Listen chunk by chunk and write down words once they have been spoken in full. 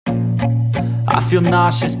I feel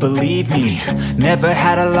nauseous, believe me. Never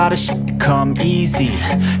had a lot of shit come easy.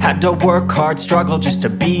 Had to work hard, struggle just to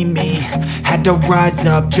be me. Had to rise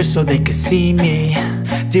up just so they could see me.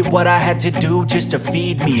 Did what I had to do just to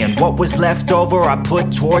feed me. And what was left over I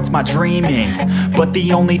put towards my dreaming. But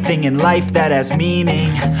the only thing in life that has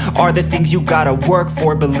meaning are the things you gotta work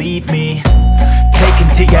for, believe me. Take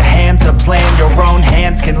into your hands a plan. Your own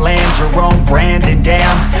hands can land your own brand. And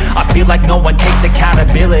damn, I feel like no one takes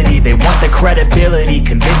accountability. They want the credibility,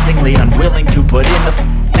 convincingly unwilling to put in the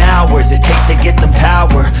hours it takes to get some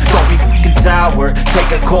power. Don't be f***ing sour.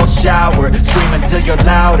 Take a cold shower. Scream until you're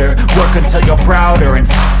louder. Work until you're prouder. And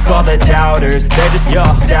f*** all the doubters, they're just your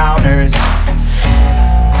downers.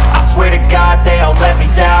 I swear to God they all let me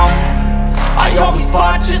down. I always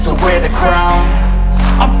fought just to wear the crown.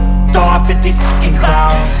 I'm off at these fucking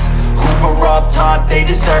clowns who were all taught they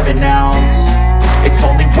deserve an ounce. It's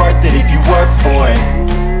only worth it if you work for it.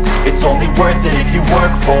 It's only worth it if you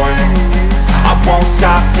work for it. I won't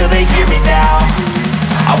stop till they hear me now.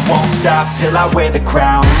 I won't stop till I wear the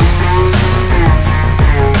crown.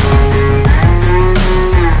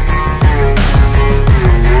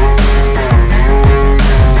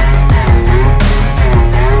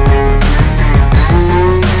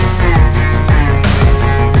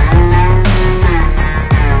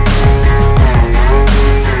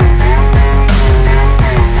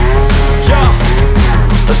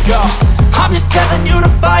 I'm just telling you to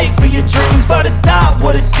fight for your dreams, but it's not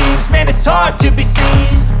what it seems. Man, it's hard to be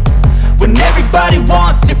seen when everybody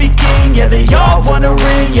wants to be king. Yeah, they all wanna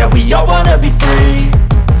ring, yeah, we all wanna be free.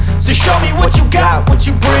 So show me what you got, what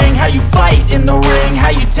you bring, how you fight in the ring, how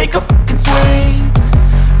you take a fucking swing.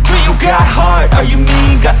 Do you got heart, are you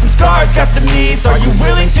mean? Got some scars, got some needs, are you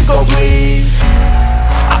willing to go bleed?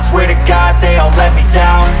 I swear to God they all let me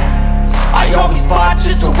down. I always fought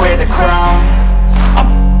just to wear the crown.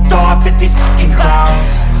 I'm off at these fucking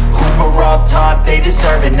clowns who were all taught they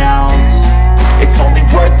deserve an ounce. It's only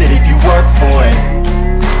worth it if you work for it.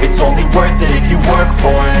 It's only worth it if you work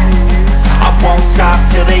for it. I won't stop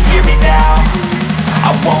till they hear me now.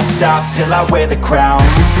 I won't stop till I wear the crown.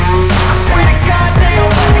 I swear to God they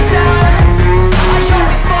all let me down. I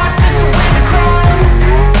always fought just to wear the crown.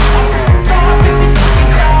 I'm off at these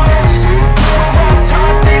fucking clowns who were all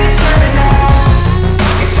taught they deserve an ounce.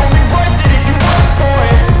 It's only worth it if you work for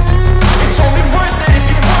it. It's only worth it if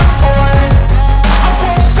you work for it. I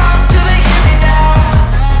won't stop till they hear me now.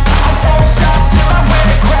 I won't stop till I wear the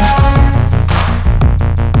crown.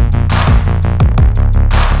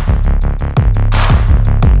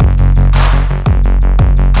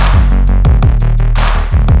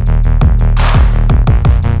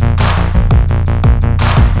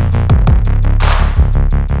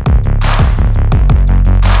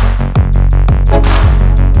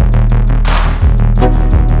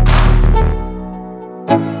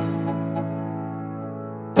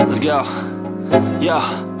 Let's go. Yo,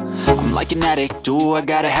 I'm like an addict, do I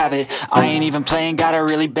gotta have it. I ain't even playing, got a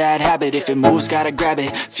really bad habit. If it moves, gotta grab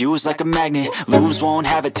it, fuse like a magnet. Lose, won't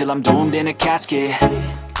have it till I'm doomed in a casket.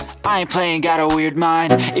 I ain't playing, got a weird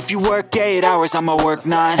mind. If you work 8 hours, I'ma work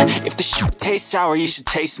 9. If the shit tastes sour, you should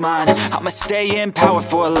taste mine. I'ma stay in power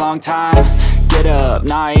for a long time. Get up,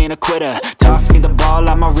 nah, I ain't a quitter. Toss me the ball,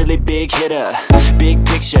 I'm a really big hitter. Big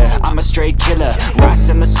picture, I'm a straight killer.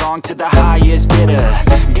 Rising the song to the highest bidder.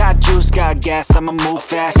 Got juice, got gas, I'ma move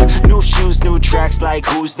fast. New shoes, new tracks, like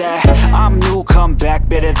who's that? I'm new, come back,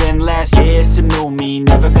 better than last. Yeah, it's a new me,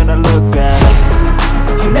 never gonna look back.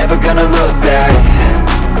 I'm never gonna look back.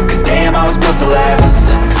 Cause damn, I was built to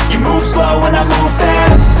last. You move slow and I move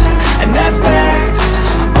fast, and that's facts.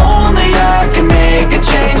 Only I can make a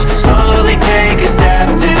change. Slowly take a step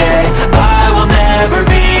today. I will never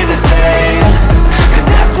be the same. Cause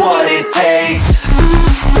that's what it takes.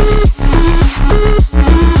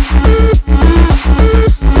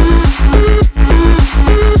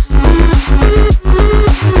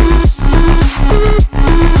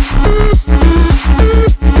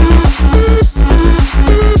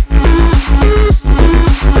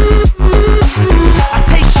 I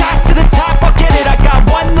take shots to the top, I'll get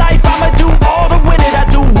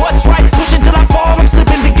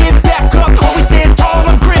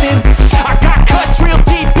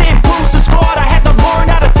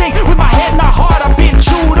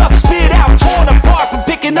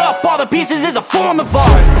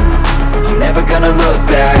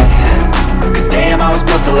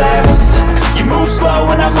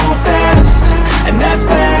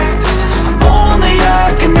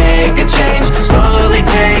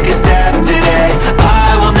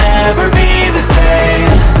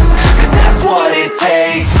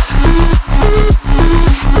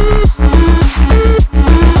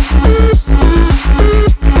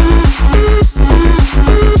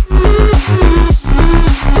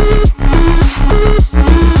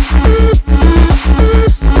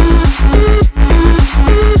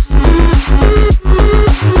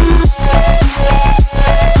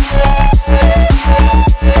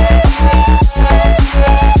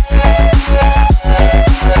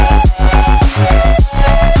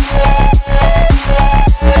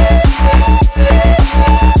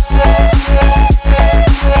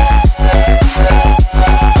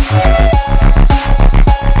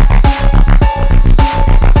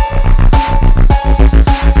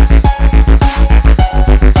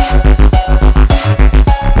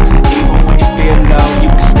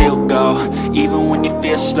Even when you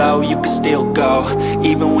feel slow, you can still go.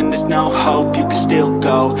 Even when there's no hope, you can still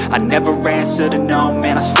go. I never answer to no,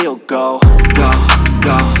 man, I still go. Go,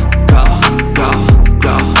 go, go, go,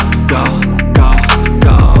 go, go, go,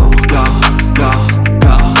 go, go, go,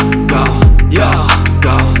 go, go, yo,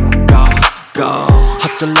 go, go, go.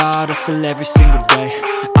 Hustle hard, hustle every single day.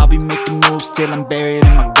 I'll be making moves till I'm buried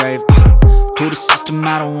in my grave. To the system,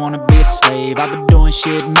 I don't wanna be a slave. I've been doing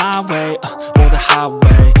shit my way, or the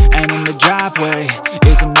highway. And in the driveway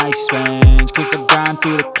is a nice range, cause I grind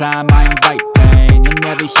through the climb, I invite pain. You'll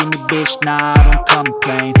never hear me, bitch, nah, I don't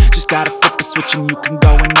complain. Just gotta flip the switch and you can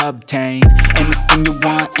go and obtain anything you want.